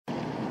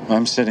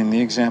I'm setting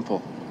the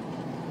example.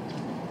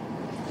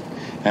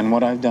 And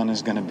what I've done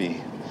is going to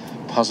be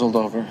puzzled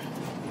over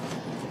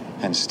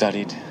and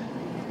studied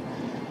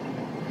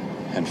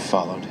and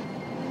followed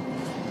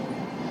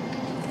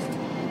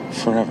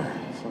forever,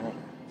 forever,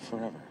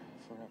 forever,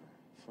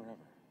 forever,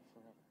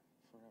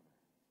 forever,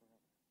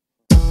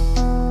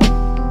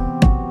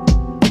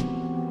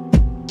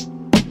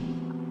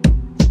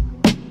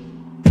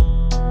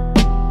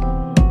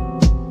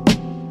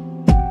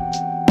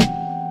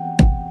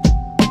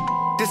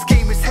 This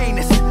game is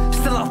heinous,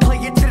 still I'll play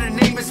it till the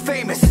name is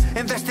famous.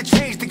 Invest to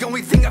change, the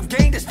only thing I've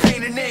gained is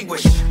pain and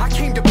anguish. I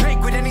came to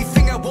bank with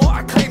anything I want,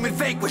 I claim and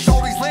vanquish.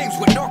 All these lames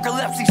with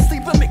narcolepsy,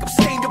 sleep and make them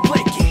stain the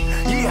blanket.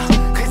 Yeah,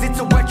 cause it's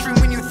a wet dream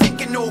when you're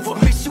thinking over.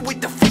 Miss you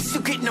with the fist,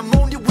 you get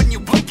pneumonia when you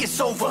blink, it's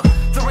over.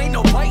 There ain't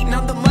no biting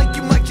on the mic,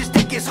 you might just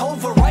think it's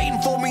over. Writing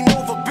for me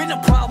Nova, been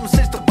a problem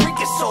since the brink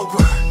is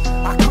sober.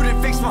 I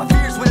couldn't face my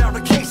fears without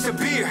a case of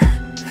beer.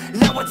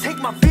 Now I take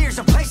my fears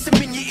and place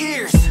them in your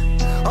ears.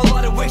 A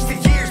lot of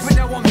wasted years, but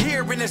now I'm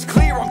here and it's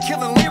clear I'm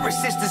killing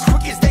lyricists as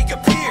quick as they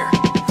appear.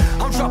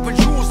 I'm dropping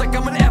jewels like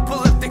I'm an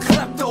epileptic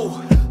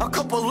klepto. A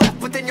couple left,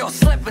 but then y'all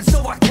slept, and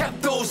so I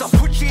kept those. I'll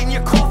put you in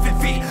your coffin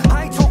feet.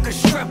 I ain't talking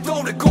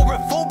strepto,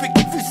 agoraphobic.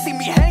 If you see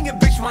me hanging,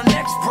 bitch, my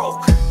neck's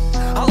broke.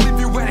 I'll leave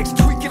you addicts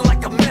tweaking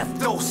like a meth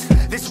dose.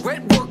 This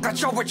red work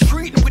got y'all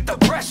retreating with the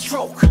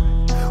breaststroke.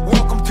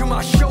 Welcome to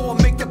my show, I'll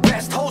make the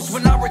best host.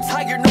 When I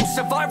retire, no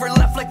survivor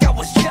left like I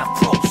was Jeff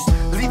Probst.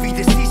 Leaving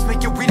deceased,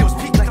 make your widows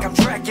peak like I'm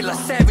Dracula.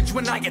 Savage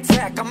when I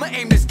attack, I'ma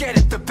aim this get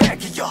at the back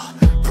of ya.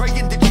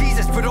 Praying to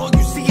Jesus, but all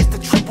you see is the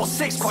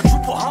 666.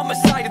 Quadruple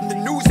homicide in the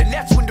news, and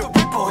that's when the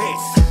ripple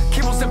hits.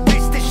 Kibbles and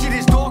bits, this shit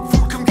is dog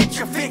food, come get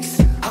your fix.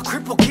 I'll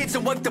cripple kids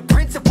and wipe the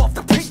prints up off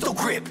the pistol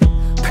grip.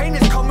 Pain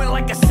is coming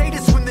like a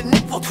sadist when the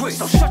nipple twists.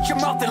 So shut your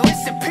mouth and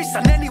listen, piss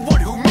on anyone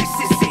who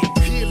misses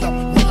it. Heal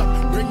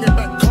up, bring it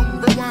back,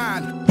 come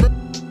rewind.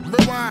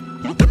 Rewind.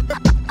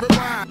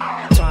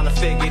 Trying to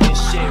figure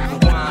this shit,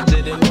 rewind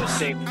it and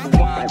listen.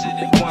 Rewind it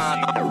and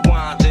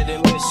rewind it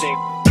and listen.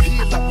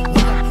 Heal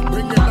up,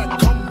 bring it back,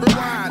 come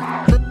rewind.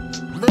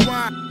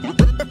 Rewind.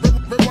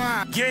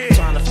 Yeah.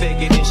 Trying to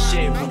figure this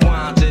shit,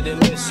 rewind it and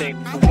listen.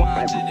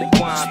 Rewind it and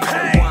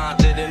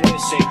rewind it and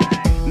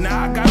listen.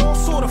 Now I got all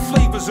sort of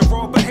flavors of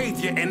raw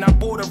behavior, and I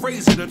bought a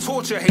razor to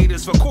torture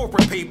haters for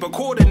corporate paper.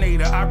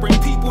 Coordinator, I bring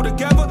people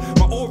together,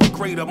 my aura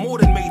greater, more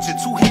than major.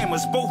 Two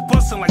hammers, both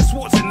busting like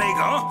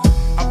Schwarzenegger,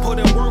 I put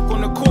in work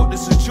on the court,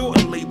 this is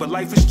Jordan labor.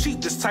 Life is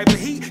cheap, this type of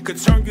heat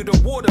could turn you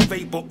to water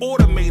vapor.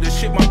 Automator,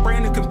 shit my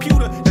brain and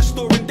computer that's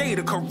storing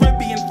data.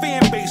 Caribbean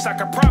fan base, I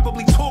could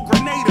probably tour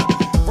Grenada.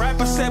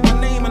 Rapper said my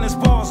name in his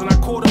bars and I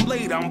called him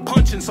later. I'm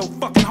punching so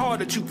fucking hard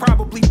that you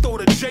probably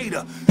thought of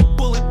Jada.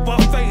 Bullet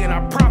buffet and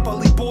I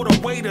properly bought a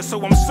waiter,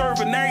 so I'm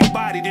serving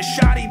everybody. This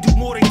shotty do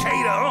more than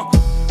cater,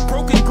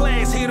 Broken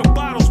glass, here the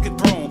bottles get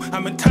thrown.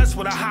 I'm in touch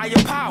with a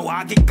higher power,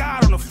 I get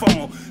God on the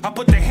phone. I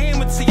put the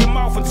hammer to your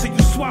mouth until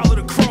you swallow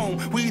the chrome.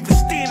 We either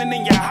standing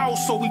in your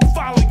house or we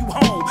follow you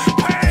home.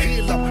 Hey!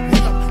 Heal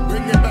up,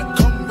 bring it back,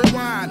 come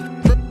rewind.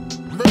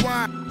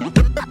 Rewind.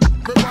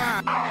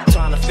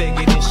 Trying to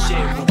figure this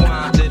shit,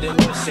 rewind it and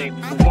listen.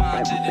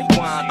 Rewind it and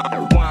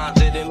rewind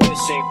it and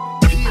listen.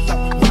 Heal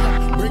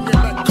up, bring it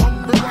back,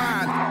 come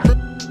rewind.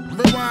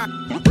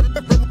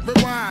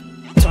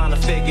 Trying to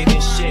figure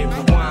this shit,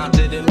 rewind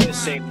it and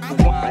listen.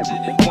 Rewind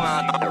it and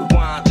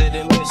rewind it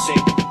and listen.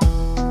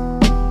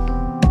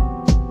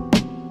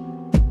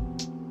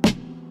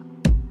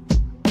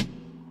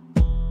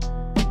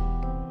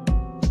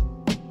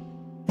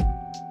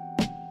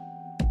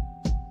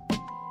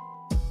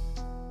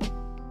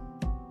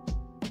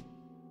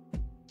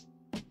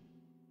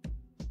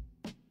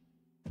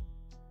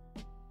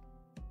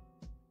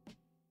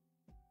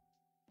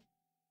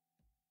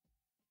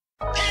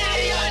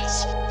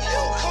 Idiots!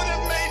 You could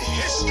have made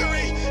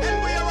history, and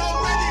we are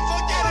already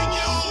forgetting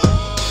you!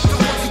 The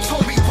ones who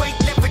told me wait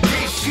never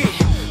did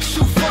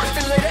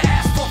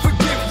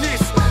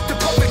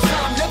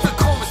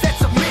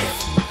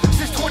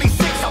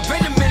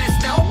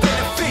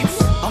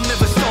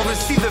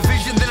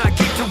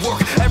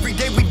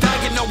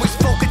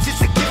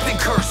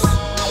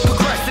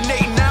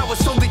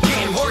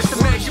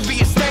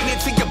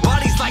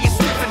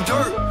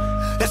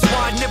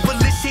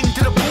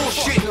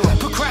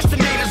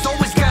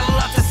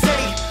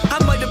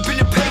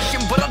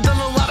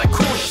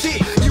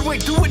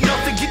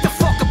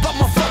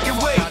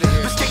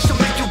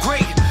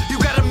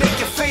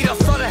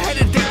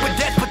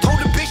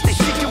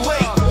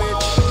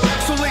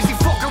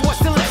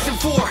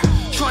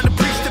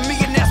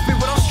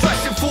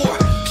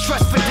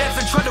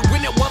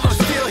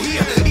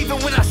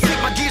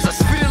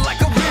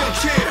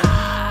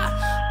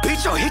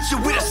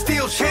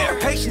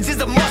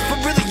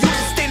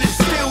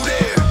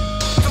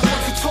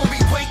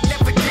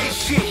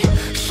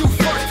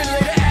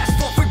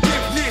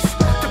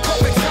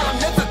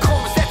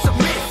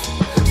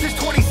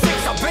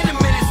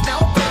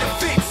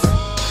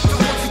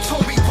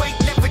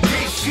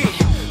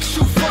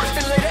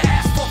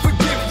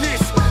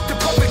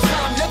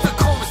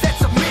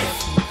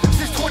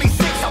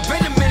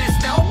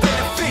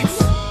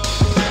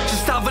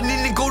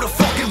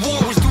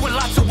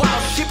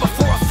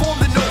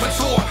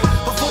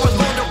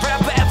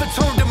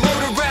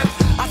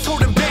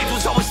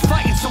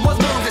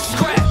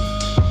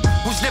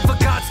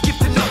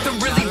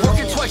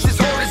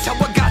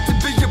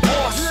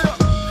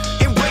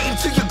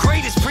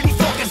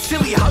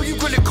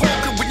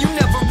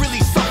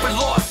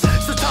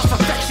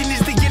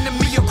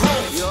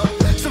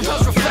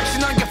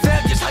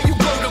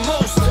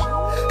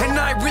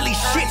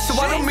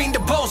don't mean to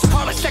boast.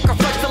 Probably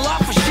sacrificed a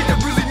lot for shit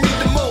that really mean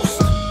the most.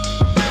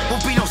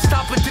 Won't be no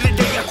stopping to the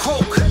day I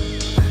croak.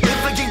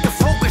 If I gain the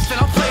focus, then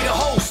I'll play the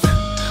host.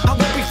 I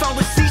won't be found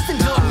with cease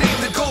until I'm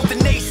named the gold. The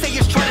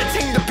naysayers try to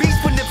tame the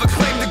beast but never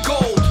claim the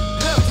gold.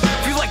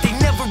 Feel like they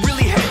never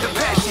really had the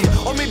passion,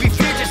 or maybe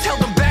fear just held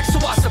them back,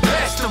 so I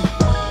surpassed them.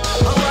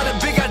 A lot of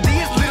big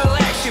ideas, little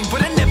action,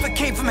 but it never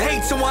came from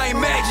hate, so I ain't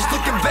mad, just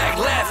looking back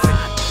laughing.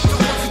 The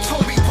ones who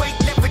told me wait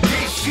never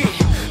did shit.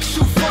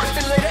 Shoot first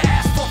and later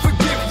ask for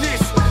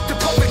forgiveness. The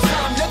perfect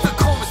time never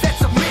comes,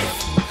 that's a myth.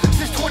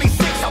 Since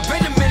 26 I've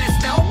been a menace,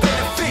 now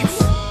benefits.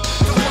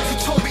 The ones who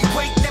told me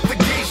wait never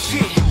did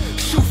shit.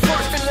 Shoot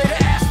first and later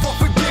ask for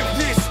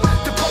forgiveness.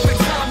 The perfect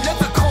time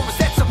never comes,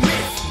 that's a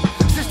myth.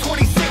 Since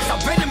 26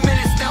 I've been a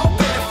menace, now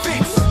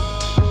benefits.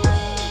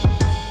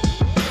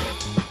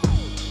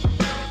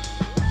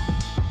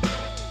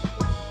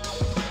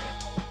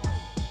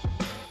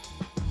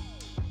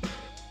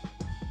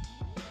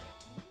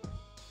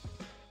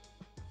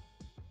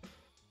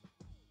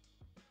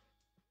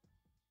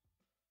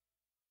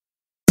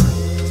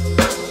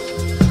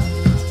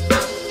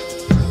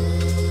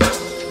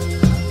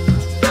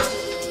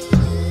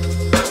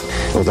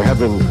 Well, there have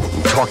been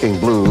talking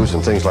blues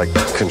and things like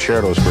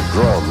concertos for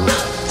drums.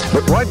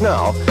 But right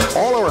now,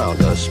 all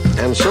around us,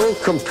 and so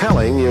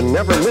compelling you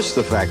never miss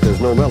the fact there's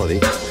no melody,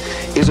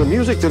 is a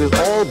music that is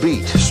all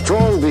beat,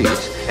 strong beat,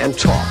 and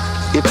talk.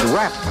 It's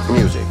rap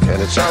music,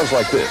 and it sounds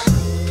like this.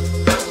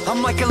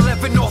 I'm like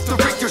 11 off the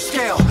Richter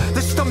scale.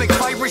 The stomach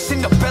virus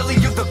in the belly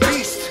of the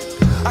beast.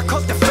 I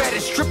cut the fat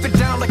and strip it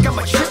down like I'm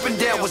a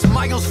Chippendale. Was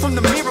miles from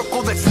the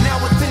miracle that's now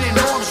within an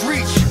arm's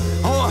reach.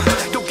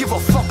 Don't give a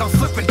fuck, I'm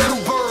flipping two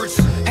birds.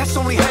 That's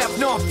only half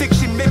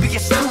non-fiction, maybe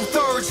it's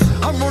 2/3.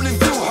 I'm running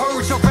through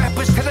herds of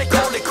rappers till they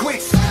call it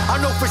quits. I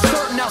know for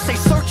certain I'll say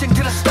searching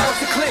till the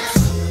stars eclipse.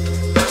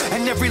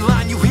 And every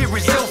line you hear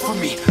is ill for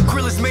me.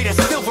 Grill is made of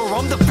silver,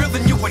 I'm the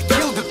villain you would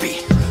kill to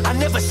be. I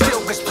never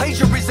steal, cause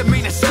plagiarism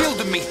ain't a skill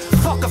to me.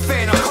 Fuck a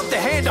fan, I'll cut the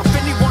hand off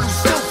anyone who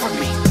steal from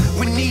me.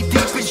 We knee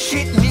deep in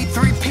shit, need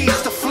 3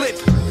 P's to flip.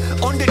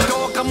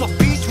 Underdog, I'm a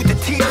beast with the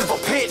teeth of a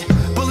pit.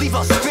 Believe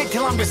I'll spit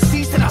till I'm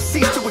deceased and I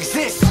cease to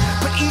exist.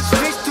 But each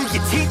fist through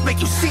your teeth make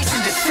you cease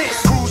and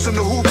desist. Cruising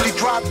the hoopty,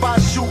 drive by,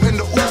 shooting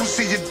the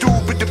Uzi,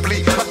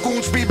 indubitably. My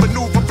goons be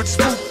maneuvering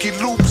spooky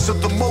loops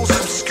of the most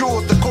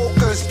obscure. The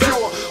coca is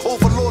pure.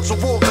 Overlords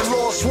of war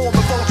galore,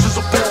 swarming vultures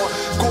aboard.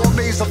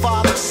 Gourmets of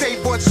violence,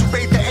 same ones who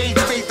made the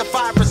AIDS, made the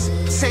virus.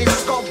 Same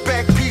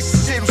scumbag piece of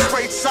shit who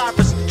sprayed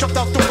Cyrus. Jumped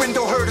out the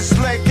window, hurt his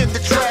leg in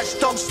the trash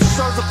dumpster.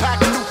 Serve a pack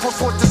of Newport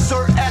for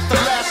dessert at the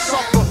last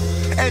supper.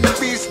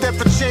 Enemies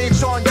never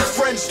change on your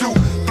friends do.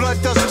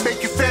 Blood doesn't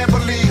make you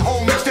family,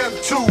 homie, them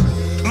too.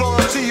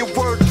 Loyalty, a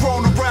word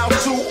thrown around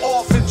too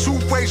often.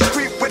 Two-way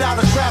street without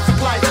a traffic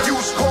light,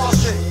 use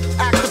caution.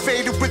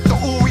 Activated with the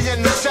ooey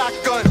and the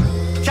shotgun.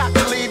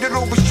 Calculated,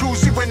 always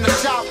choosy when the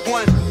shot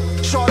one.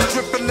 Short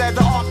dripping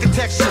leather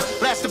architecture,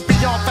 lasting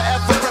beyond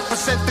forever.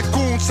 Represent the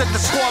goons and the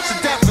squads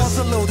of death.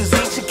 Muzzle loaders,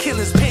 ancient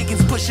killers,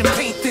 pagans pushing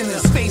paint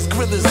thinners, face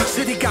grillers. My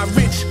city got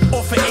rich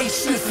off of 8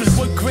 sniffers.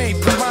 Wood grain,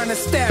 piranha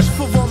stash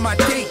for all my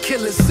day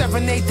killers.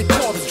 Serenade the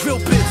corpse, drill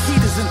bits,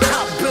 heaters and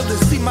top builders.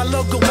 See my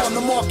logo on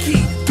the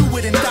marquee, do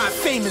it and die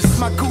famous.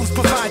 My goons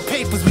provide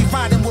papers, we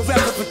riding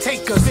wherever it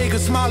take us.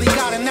 Vegas Molly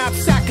got a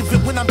knapsack of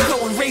it when I'm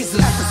throwing razors.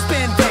 At the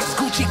spandex,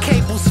 Gucci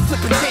cables,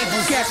 flipping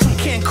tables. Gas from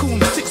Cancun,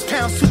 6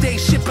 pounds, 2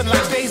 days shipping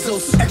like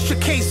Bezos. Extra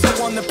queso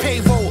on the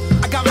payroll,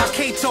 I got my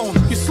K-tone.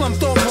 You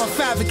slumped over on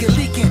Favicate,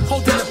 leaking,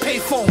 holding the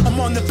payphone. I'm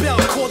on the bell,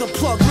 call the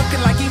plug,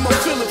 looking like Emo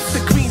Phillips.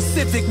 The green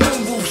Civic,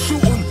 moonroof,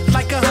 shooting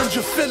like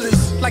 100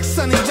 fillers. Like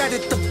Sonny Red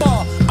at the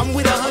bar, I'm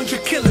with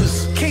 100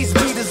 killers. Case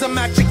beaters, I'm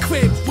at your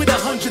crib with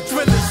 100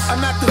 thrillers.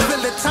 I'm at the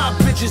villa top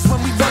bitches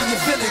when we run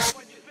your village.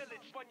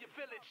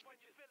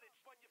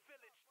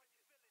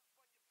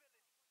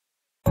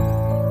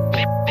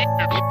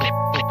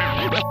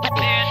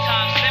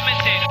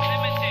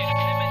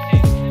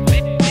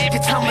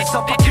 Your time is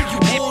up, I'll kill you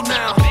all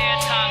now.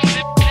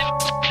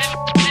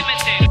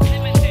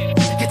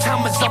 Your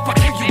time is up, I'll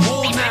kill you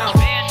all now.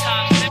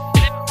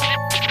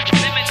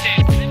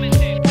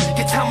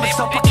 Your time is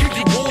up, I'll kill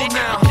you all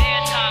now.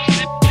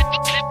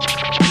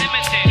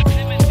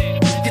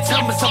 Your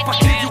time is up, I'll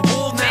kill you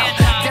all now.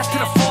 Gas to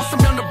the falls, I'm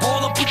down the ball,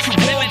 I'll put you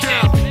all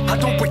down. I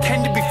don't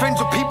pretend to be friends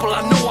with people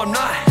I know I'm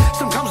not.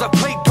 Sometimes I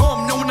play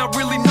dumb, knowing I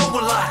really know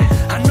a lot.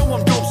 I know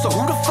I'm dope, so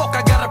who the fuck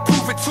I gotta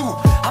prove it to?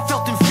 I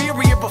felt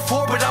inferior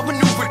before, but I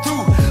maneuvered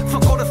through. Fuck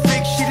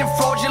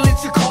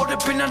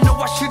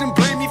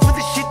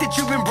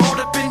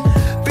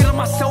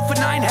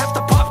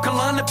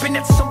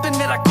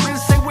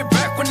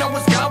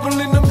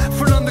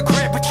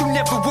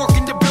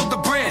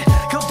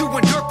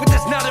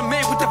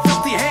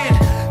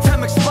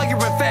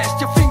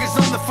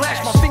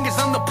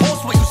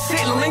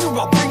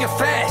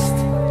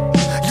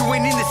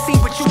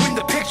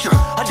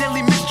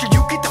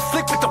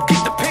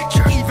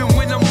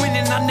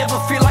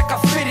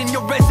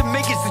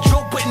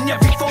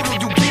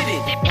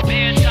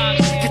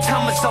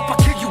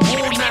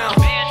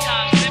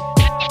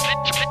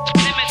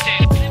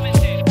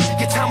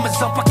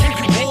is up, I kill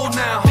you all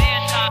now.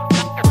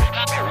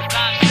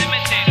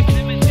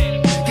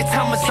 Your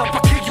time is up, I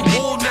kill you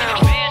all now.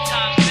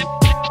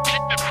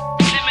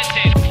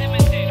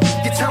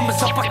 Your time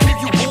is up, I kill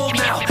you all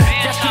now.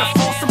 That's gonna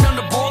force them down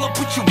the ball, I'll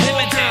put you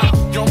all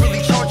down. Y'all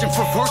really charging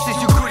for verses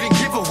you couldn't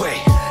give away.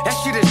 That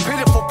shit is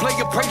pitiful,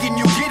 player praying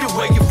you get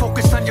away. You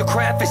focus on your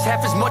craft, it's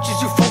half as much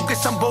as you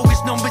focus on bogus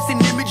numbers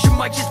and image. You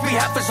might just be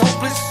half as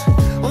hopeless.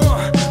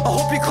 I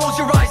hope you close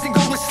your eyes and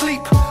go to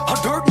sleep. A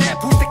dirt nap,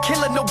 who's the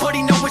killer?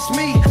 Nobody know it's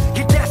me.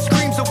 Your dad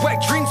screams a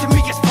wet dream to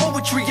me, it's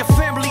poetry. Your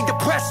family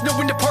depressed,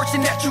 knowing the person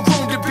that you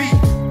grown to be.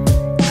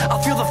 I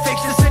feel the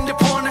fakes descend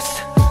upon us.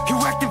 You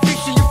acting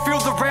fiction, you feel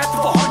the wrath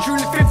of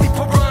 150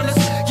 piranhas.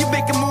 You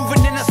make a move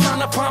and then I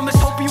sign a promise.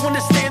 Hope you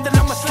understand that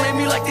I'ma slam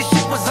you like this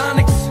shit was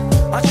Onyx.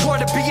 I try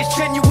to be as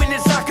genuine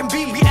as I can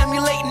be. We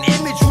emulate an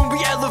image when we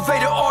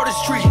elevate our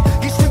artistry.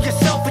 You still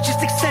yourself, it just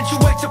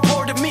accentuates a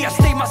part of me. I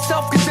stay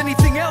myself, cause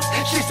anything else,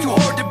 shit's too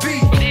hard to be.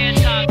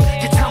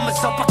 Your time is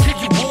up, I kill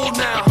you all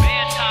now.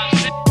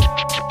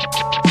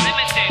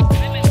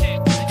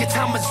 Your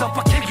time is up,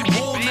 I kill you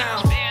all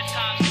now.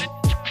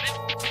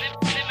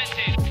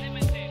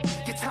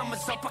 Your time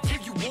is up, I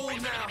kill you all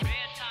now.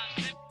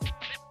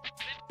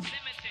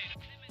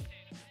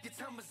 Your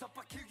time is up, I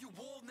kill you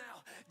all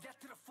now. That's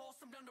gonna force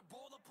them down the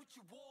ball, I'll put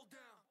you all down.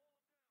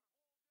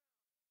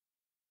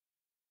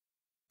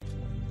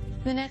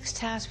 The next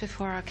task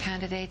before our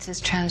candidates is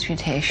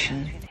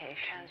transmutation.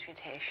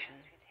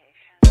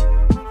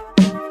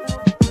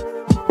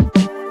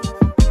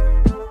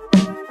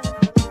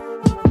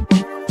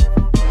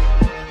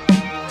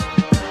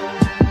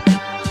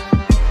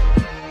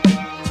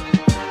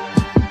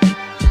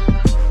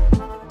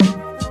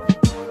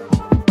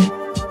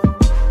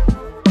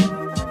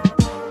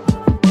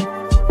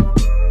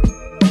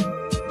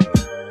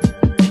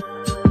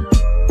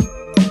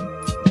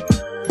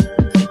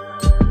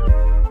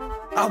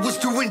 I was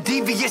doing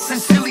devious and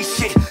silly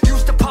shit.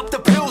 Used to pop the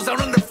pills out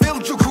on the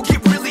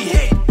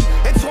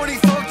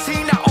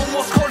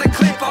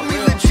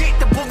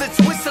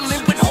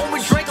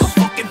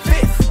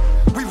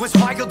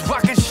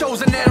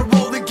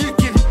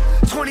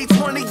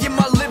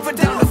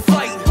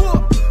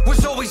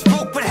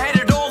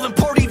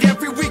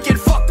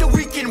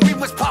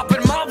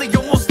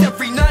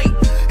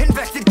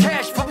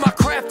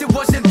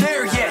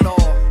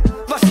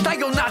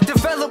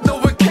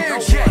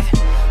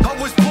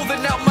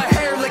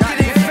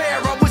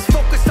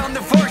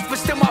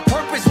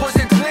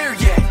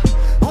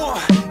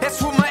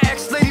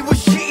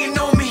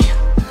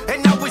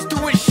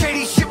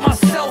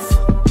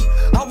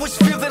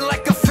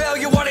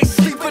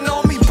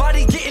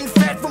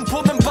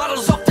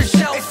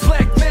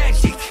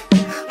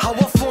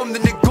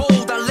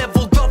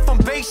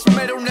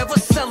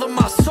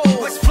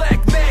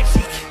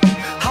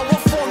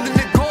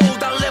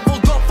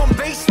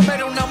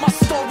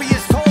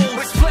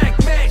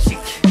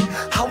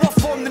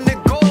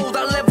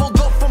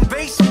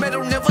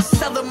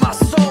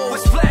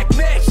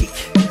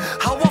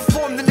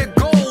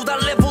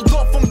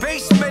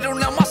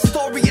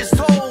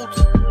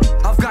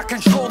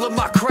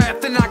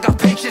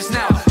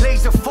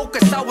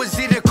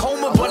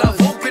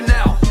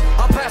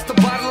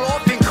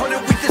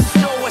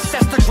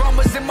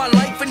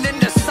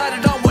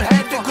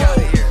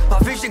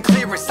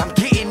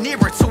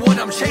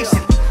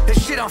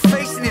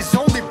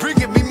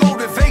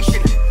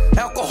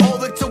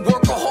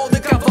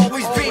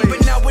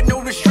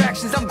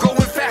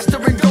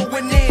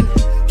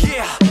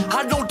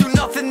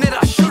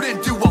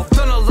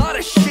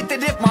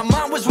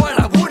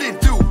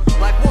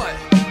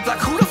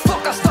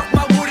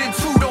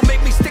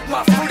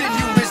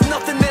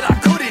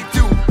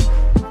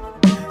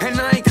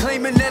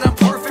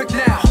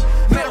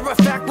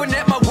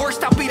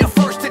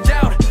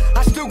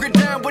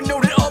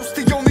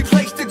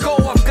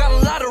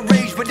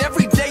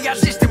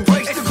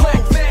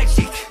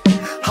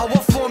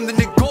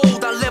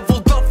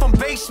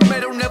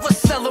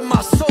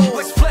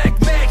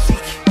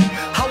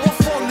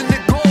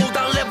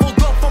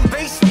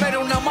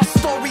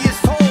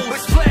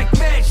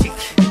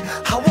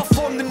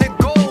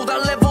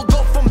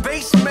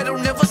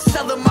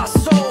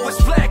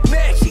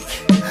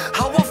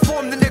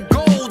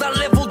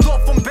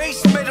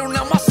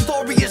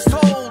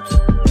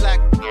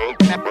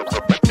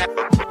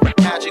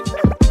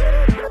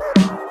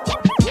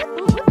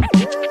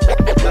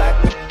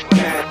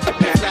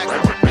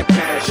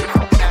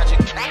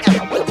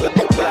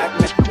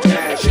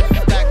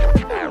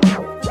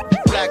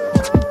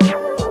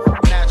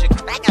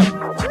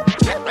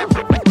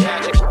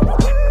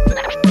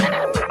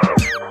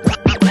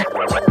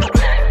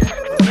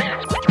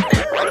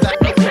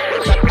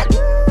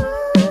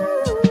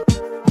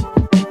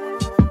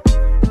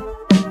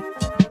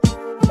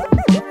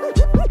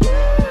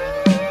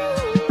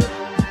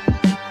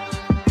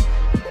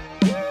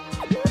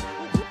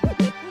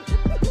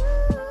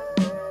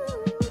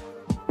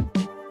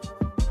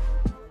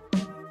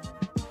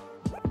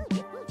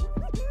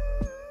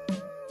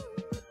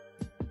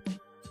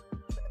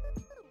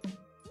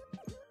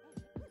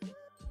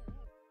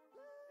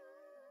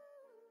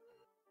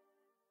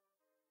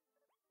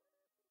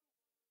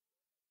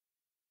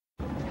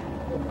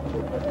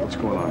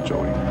What's going on,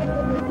 Joey?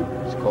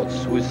 It's called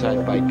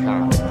suicide by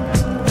cop.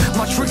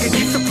 My trigger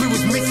discipline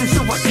was missing,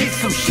 so I did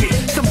some shit.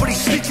 Somebody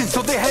snitching,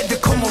 so they had to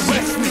come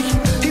arrest me.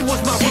 He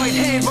was my right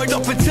hand right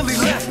up until he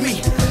left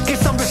me.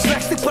 Guess I'm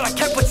dyslexic, but I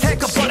kept a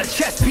tag up on a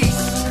chess piece.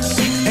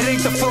 It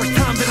ain't the first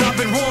time that I've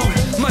been wrong.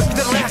 Might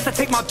be the last. I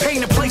take my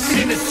pain and place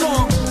it in a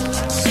song.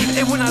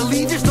 And when I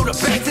leave, just know the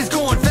best is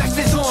gone. Vest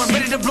is on,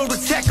 ready to blow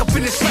the tech up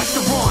in this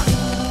restaurant.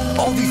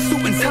 All these suit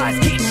and ties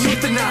getting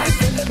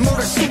euthanized.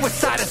 Murder,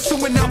 suicide,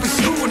 assuming I'll be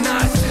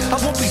scrutinized. I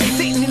won't be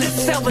sitting in a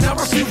cell and I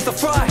refuse to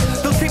fry.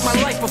 They'll take my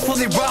life before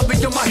they rob me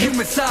on my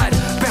human side.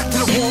 Back to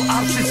the wall,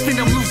 options,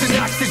 then I'm losing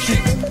oxygen.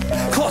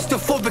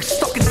 Claustrophobic,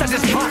 stuck inside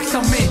this box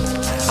I'm in.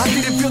 I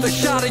didn't feel the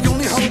shot, I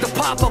only heard the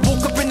pop. I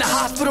woke up in the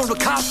hospital, the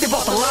cops, they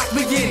about to lock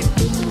me in.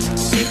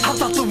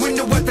 Hopped out the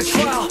window at the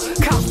trial.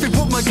 Cops, they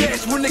put my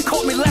gas when they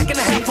caught me lacking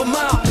a half a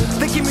mile.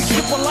 They gave me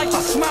triple life,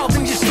 I smiled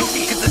and just took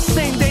it. Cause the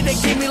same day they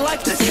gave me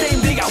life, the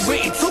same day I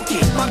wait and took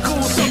it. My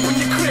goal's up in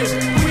your crib,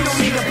 we don't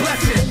need a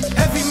blessing.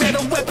 Heavy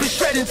metal weapon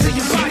shredding till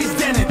your body's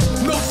dented.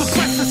 No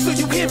suppressor, so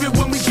you hear it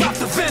when we drop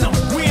the venom.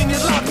 We in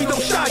your lobby,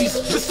 no shotties,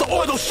 just the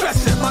auto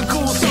stressing. My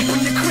goal's up in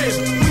your crib,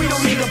 we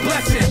don't need a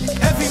blessing.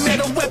 Heavy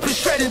metal weapon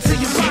shredding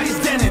till your body's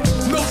dented.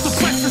 No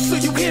suppressor, so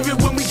you hear it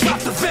when we drop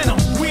the venom.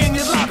 We in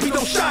your lobby,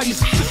 no shotties,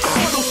 just the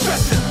auto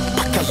stressing.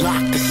 Paka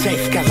lock the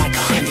safe, got like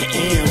 100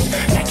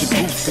 M's. Nike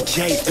boots for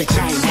J's, bitch,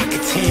 I ain't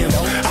rockin' Tim's.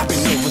 I've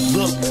been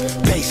overlooked,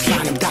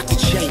 baseline, I'm Dr.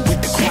 J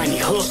with the grimy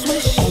hook.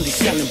 Only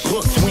selling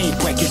books, we ain't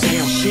breaking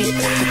down shit.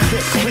 The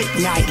click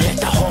night, let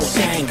the whole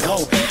thing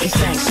go. He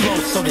sang slow,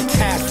 so the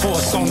task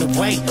force on the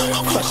way.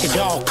 Flush it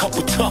all,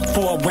 couple tuck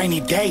for a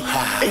rainy day.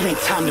 It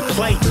ain't time to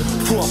play.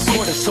 Fourth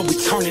quarter, so we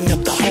turning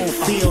up the whole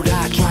field.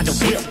 I try to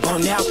whip,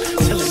 burn out,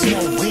 till it's no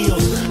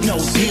wheels. No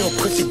deal,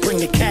 pussy, bring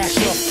the cash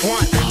up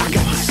front. I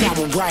got the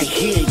sour right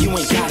here, you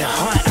ain't gotta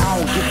hunt. I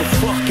don't give a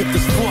fuck if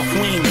it's fourth,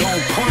 we ain't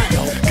gon' punt.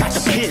 Got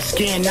the piss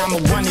skin,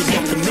 I'ma run it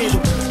up the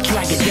middle.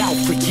 Drag it out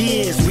for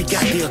years, we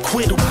got the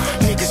acquittal.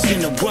 Niggas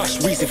in a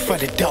rush, reason for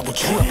the double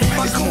trip.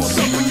 My goal's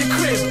up in your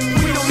crib,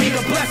 we don't need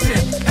a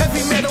blessing.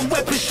 Heavy metal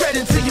weapon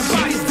shredding till your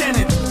body's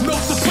dented. No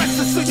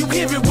suppressor, so you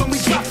hear it when we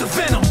drop the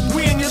venom.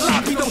 We in your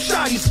lobby, no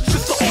shotties,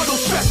 just the auto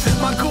stressing.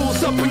 My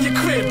goal's up in your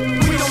crib,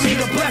 we don't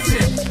need a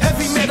blessing.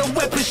 Heavy metal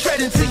weapon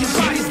shredding till your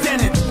body's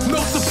dented.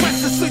 No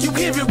suppressor, so you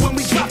hear it when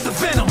we drop the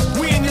venom.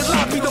 We in your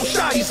lobby, no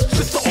shotties,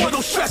 just the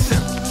auto stressing.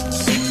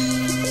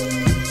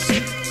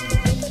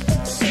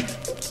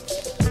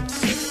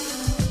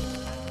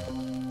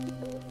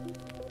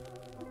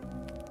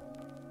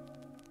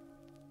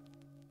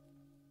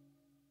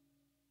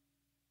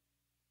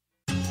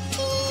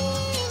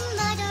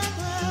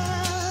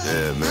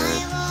 Yeah, man.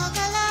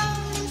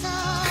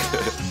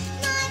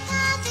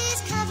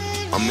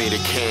 I'm made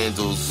of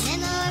candles.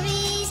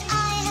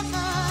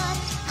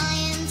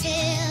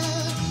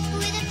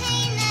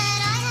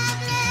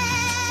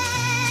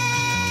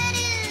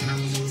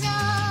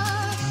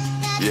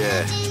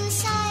 Yeah.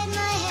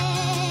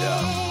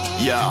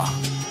 Yeah.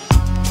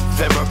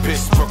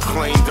 Therapists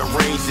proclaimed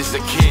deranged as a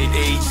kid.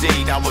 Age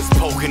 8, I was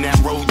poking that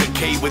road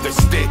decay with a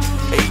stick.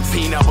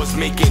 18, I was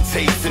making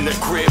tapes in the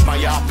crib.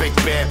 Myopic,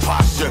 bad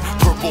posture,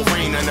 purple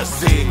rain on a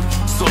cig.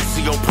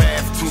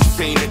 Sociopath, too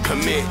sane to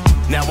commit.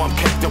 Now I'm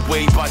kept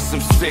away by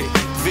some sick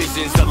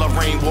visions of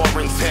Lorraine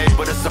Warren's head,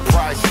 with a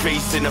surprise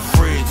face in the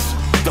fridge.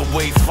 The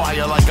way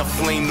fire like a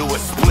flame to a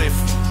spliff.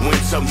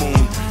 Winter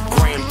moon,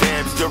 gram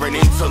dabs during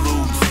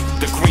interludes.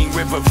 The Green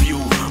River view,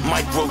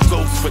 micro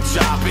dose for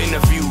job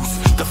interviews.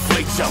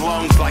 Deflate your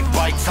lungs like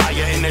bike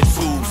tire in the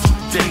tubes.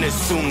 Dinner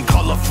soon,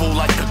 colorful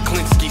like a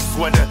Klinsky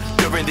sweater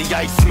during the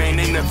Iceman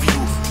interview.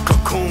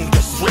 Cocoon,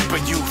 the slipper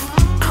youth.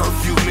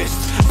 Curfew mist,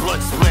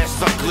 blood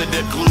splashed on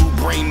glitter glue.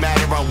 Brain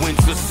matter on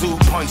winter suit,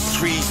 punch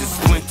trees and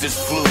splinters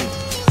flew.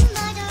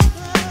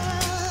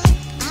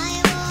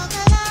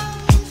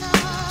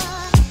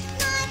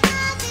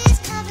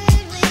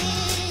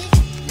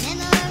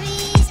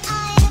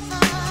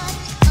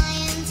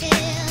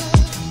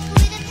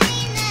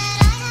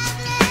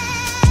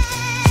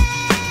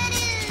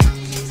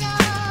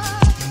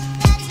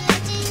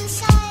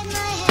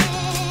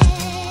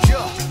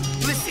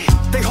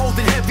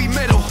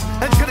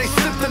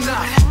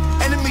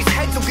 Enemies'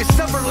 heads will get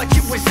severed like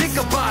it was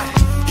Ichabod.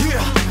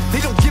 Yeah, they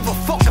don't give a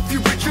fuck if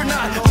you're rich or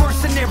not.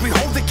 Mercenary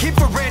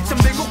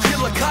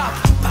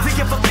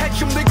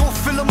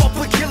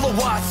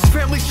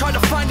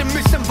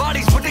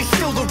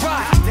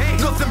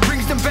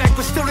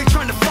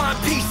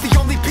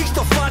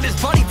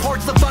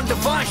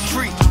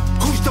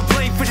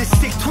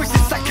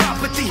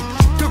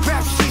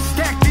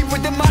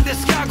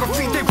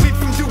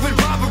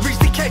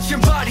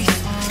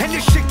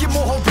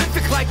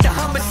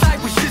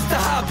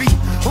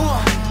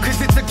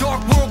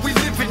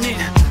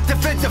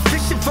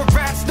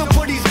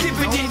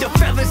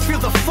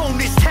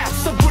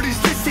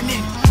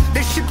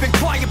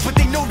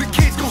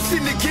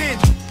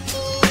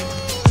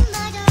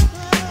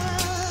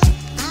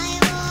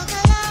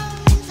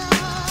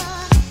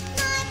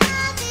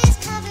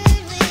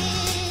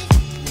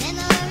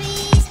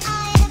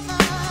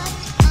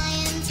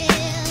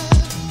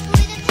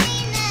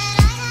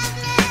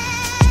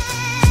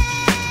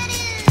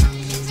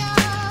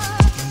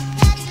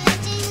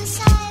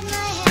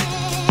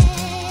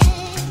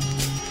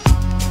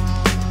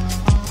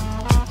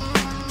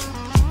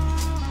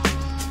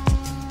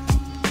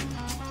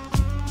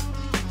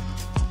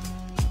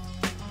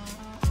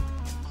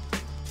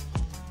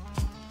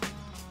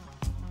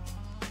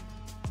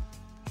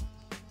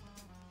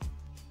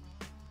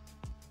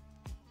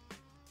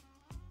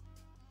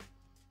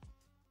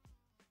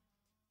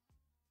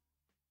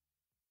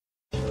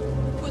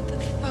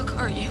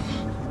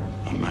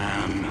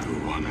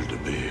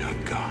be a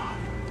god.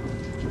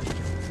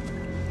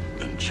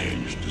 Then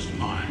changed his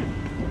mind.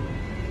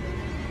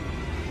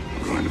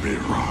 I'm going to be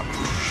robbed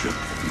of shit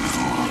from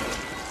now on.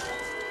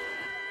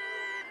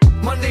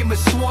 My name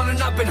is Swan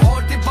and I've been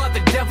haunted by the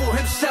devil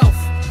himself.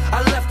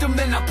 I left him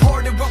and I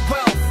parted with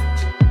wealth.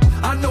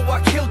 I know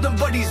I killed him,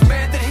 but he's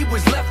mad that he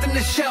was left in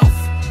the shelf.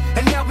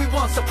 And now he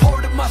wants a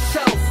part of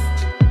myself.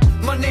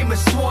 My name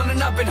is Swan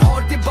and I've been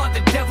haunted by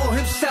the devil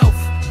himself.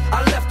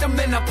 I left him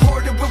and I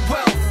parted with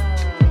wealth.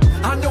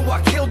 I know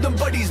I killed him,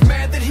 but he's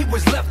mad that he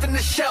was left in the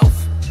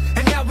shelf.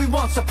 And now he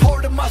wants a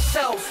part of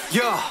myself.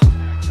 Yeah,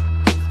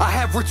 I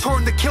have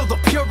returned to kill the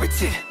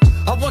Puritan.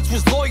 I once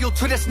was loyal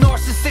to this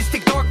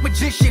narcissistic dark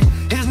magician.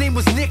 His name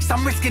was Nyx,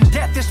 I'm risking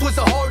death, this was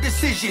a hard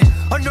decision.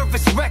 A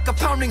nervous wreck, a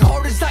pounding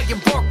heart as I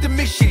embarked the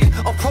mission.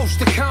 Approached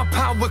the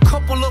compound with a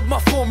couple of my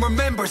former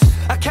members.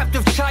 A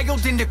captive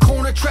child in the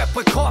corner trapped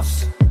with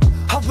cuffs.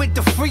 I went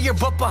to free her,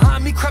 but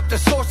behind me crept the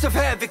source of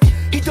havoc.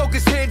 He dug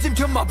his hands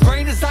into my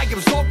brain as I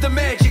absorbed the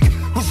magic.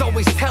 Was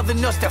always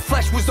telling us that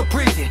flesh was a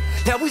prison.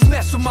 Now he's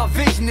messed with my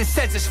vision and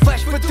says it's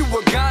flesh but through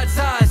a God's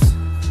eyes.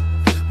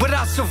 But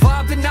I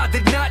survived and I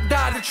did not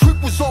die. The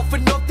truth was all for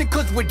nothing,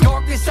 cause with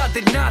darkness I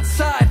did not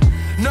side.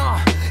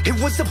 Nah, it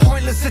was a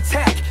pointless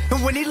attack.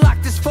 And when he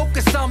locked his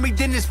focus on me,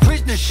 then his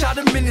prisoner shot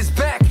him in his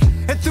back.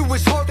 And through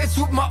his heart, that's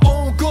with my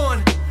own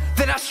gun.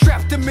 Then I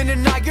strapped him in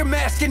an iron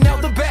mask and now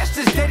the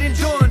bastard's dead and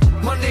done.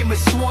 My name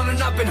is Swan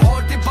and I've been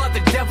haunted by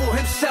the devil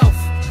himself.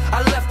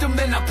 I left him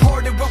and I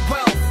parted with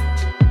wealth.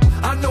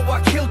 I know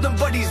I killed him,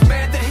 but he's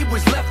mad that he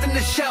was left in the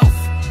shelf.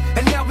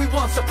 And now he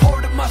wants a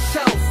part of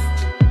myself.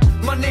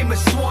 My name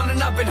is Swan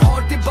and I've been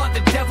haunted by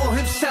the devil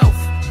himself.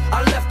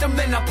 I left him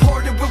and I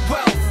parted with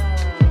wealth.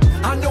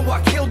 I know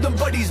I killed him,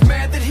 but he's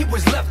mad that he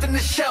was left in the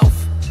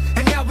shelf.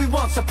 And now he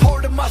wants a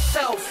part of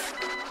myself.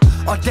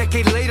 A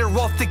decade later,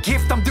 off the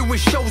gift, I'm doing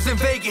shows in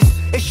Vegas.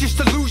 It's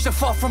just illusion,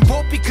 far from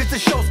broke because the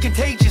show's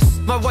contagious.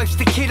 My wife's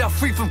the kid I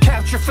freed from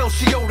capture, felt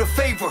she owed a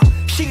favor.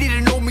 She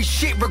didn't owe me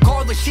shit,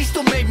 regardless, she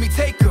still made me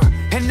take her.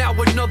 And now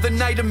another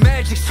night of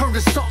magic's turned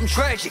to something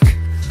tragic.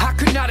 I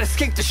could not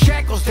escape the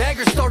shackles,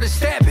 daggers started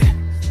stabbing.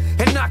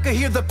 And I could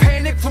hear the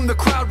panic from the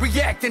crowd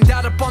reacting.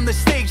 Died up on the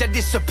stage, I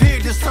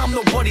disappeared, this time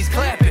nobody's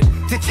clapping.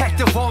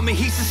 Detective on me,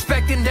 he's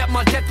suspecting that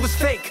my death was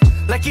fake.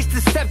 Like it's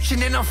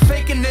deception and I'm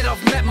faking that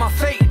I've met my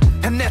fate.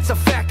 And that's a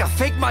fact, I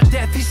faked my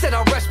death, he said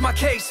I'll rest my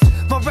case.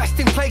 My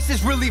resting place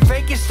is really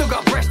vacant, still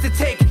got breath to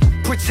take.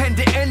 Pretend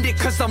to end it,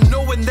 cause I'm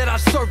knowing that I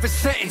serve a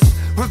sentence.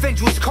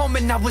 Revenge was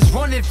coming, I was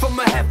running from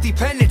a hefty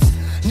penance.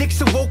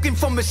 Nyx awoken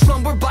from his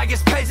slumber by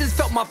his peasants,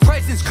 felt my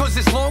presence, cause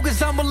as long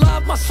as I'm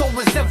alive, my soul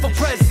is ever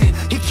present.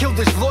 He killed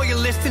his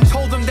loyalists and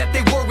told them that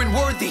they weren't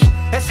worthy,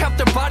 as half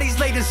their bodies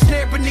laid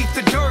ensnared beneath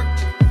the dirt.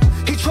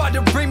 He tried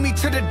to bring me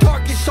to the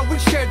darkness, so we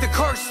shared the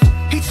curse.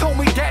 He told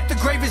me that the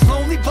grave is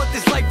lonely, but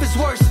this life is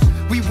worse.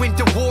 We went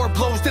to war,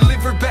 blows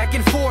delivered back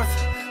and forth.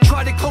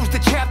 Tried to close the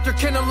chapter,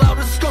 can't allow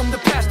the scum to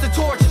pass the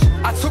torch.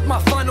 I took my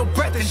final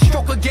breath and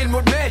struck again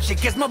with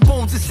magic. As my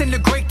bones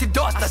disintegrate to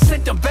dust, I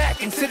sent them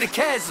back into the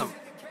chasm.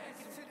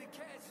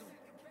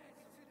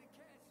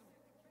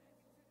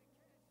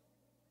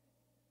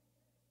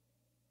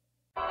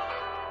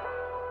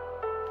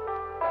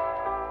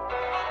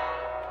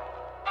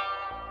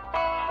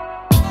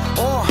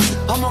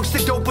 Amongst the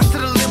dopest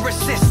of the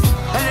lyricists,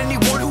 and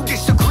anyone who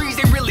disagrees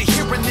ain't really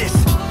hearing this.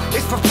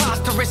 It's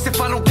preposterous, if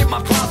I don't get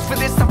my props for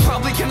this, I'm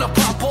probably gonna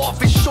pop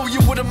off and show you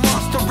what a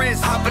monster is.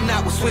 Hopping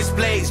out with Swiss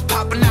blades,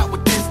 popping out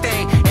with this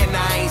thing, and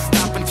I ain't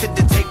stopping till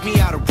they take me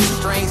out of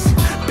restraints.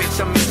 Bitch,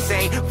 I'm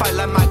insane, fight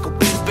like Michael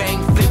Bisping,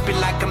 flipping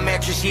like a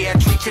mattress, yeah, I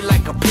treat you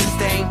like a piss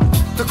stain.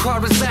 The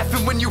crowd is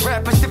laughing when you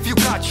rap as if you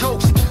got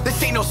jokes.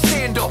 This ain't no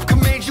stand-up,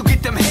 command you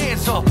get them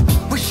hands up.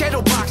 We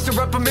shadow box to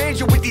reprimand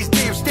you with these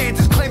damn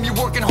stanzas. Claim you're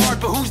working hard,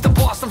 but who's the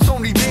boss? I'm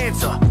Tony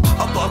Danza.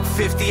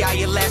 $150,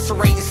 I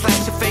lacerate and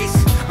slash your face.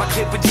 My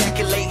clip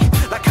ejaculate,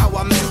 like how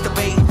I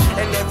masturbate.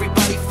 And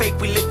everybody fake,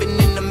 we living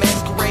in the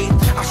masquerade.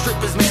 Our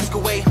strippers mask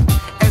away,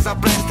 as I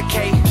blast the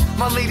K.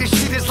 My latest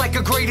shit is like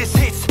a greatest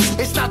hits.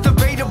 It's not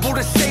debatable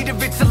to say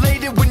that it's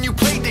elated when you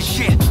play this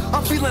shit.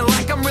 I'm feeling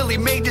like I'm really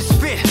made to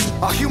spit.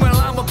 A human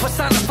llama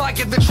personified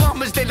the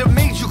traumas that have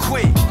made you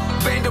quit.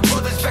 Band of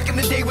brothers back in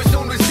the day was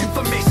known as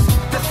infamous.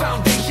 The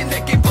foundation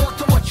that gave birth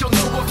to what you'll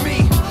know of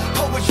me.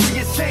 Poetry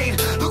insane,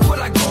 look what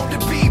I grown to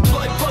be.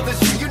 Blood brothers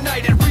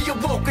reunited,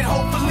 reawoke and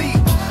hopefully.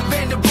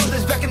 Band of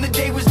brothers back in the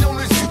day was known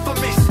as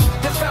infamous.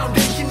 The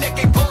foundation that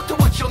gave birth to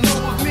what you'll know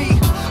of me.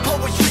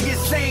 Poetry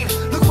insane,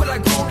 look what I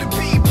grown to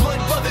be. Blood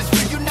brothers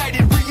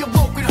reunited,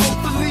 reawoke and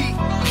hopefully.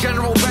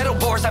 General battle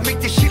bars, I make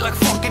this shit like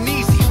fucking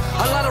easy.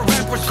 A lot of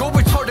rappers go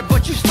retarded,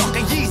 but you stuck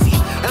in Yeezy.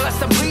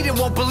 Unless I'm bleeding,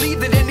 won't believe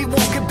that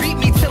anyone can beat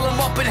me till I'm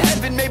up in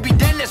heaven. Maybe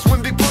then that's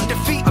when Big Pun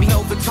defeat me.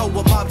 I'm Novatore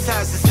with mob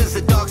ties, this is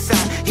the dark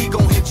side. He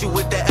gon' hit you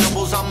with the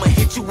elbows, I'ma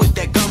hit you with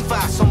that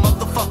gunfire. So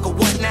motherfucker,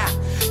 what now?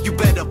 You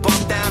better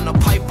bump down or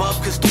pipe up,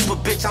 cause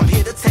stupid bitch, I'm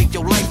here to take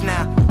your life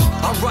now.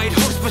 I write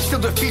hooks, but still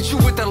defeat you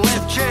with the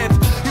left jab.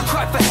 You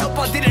cry for help,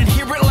 I didn't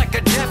hear it like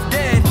a deaf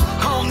dead.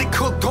 I only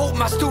cook dope,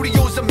 my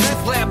studio's a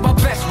meth lab. My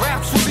best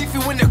raps will leave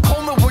you in a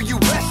coma where you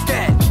rest at.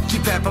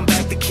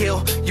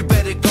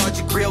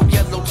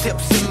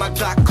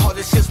 Black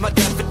cottage, here's my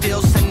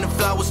daffodils. Send the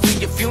flowers to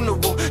your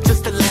funeral,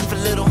 just to laugh a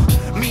little.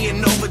 Me and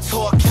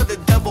Novatore kill the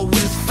devil with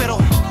his fiddle.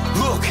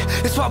 Look,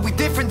 it's why we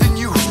different than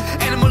you.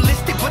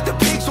 Animalistic, but the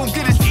pigs won't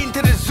get us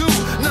into the zoo.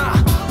 Nah,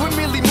 we're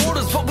merely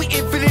mortals, but we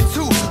infinite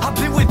too. I've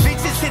been with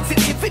bitches since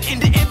an infant in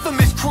the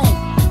infamous crew.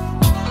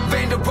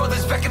 Band of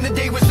brothers back in the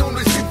day was known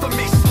as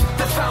infamous.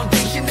 The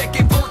foundation that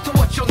gave birth to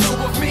what you'll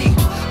know of me.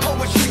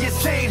 Poetry is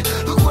sane,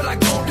 look what I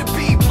grown to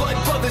be. Blood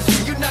brothers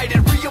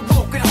reunited,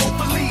 reawoken,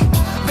 hopefully.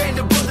 Band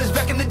of brothers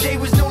back in the day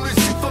was known as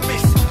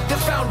infamous. The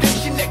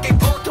foundation that gave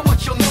birth to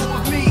what you'll know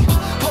of me.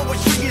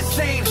 Poetry is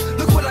sane,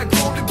 look what I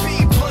grown to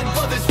be. Blood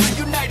brothers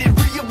reunited,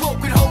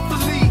 reawoken,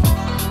 hopefully.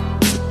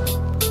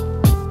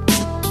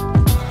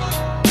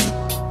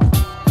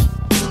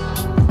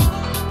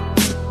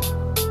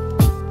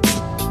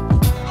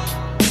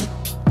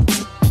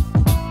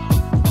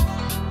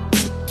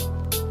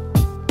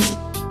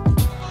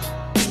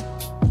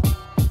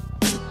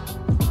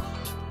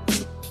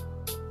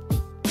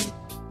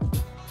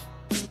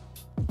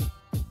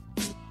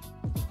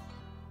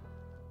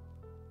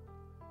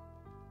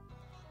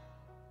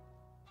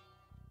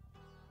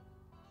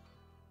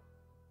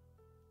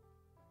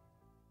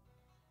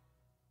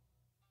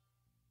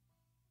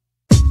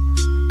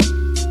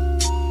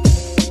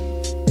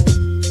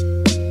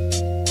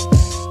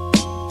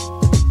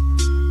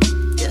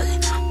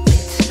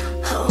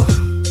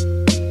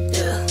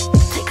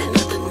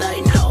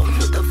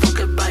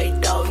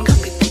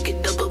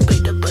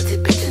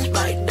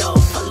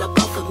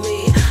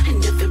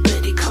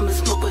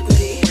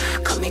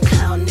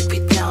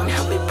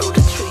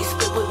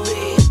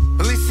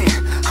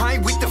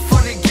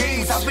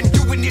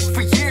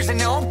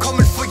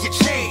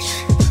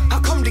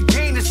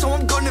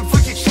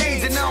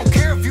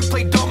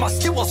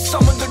 Still will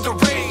summon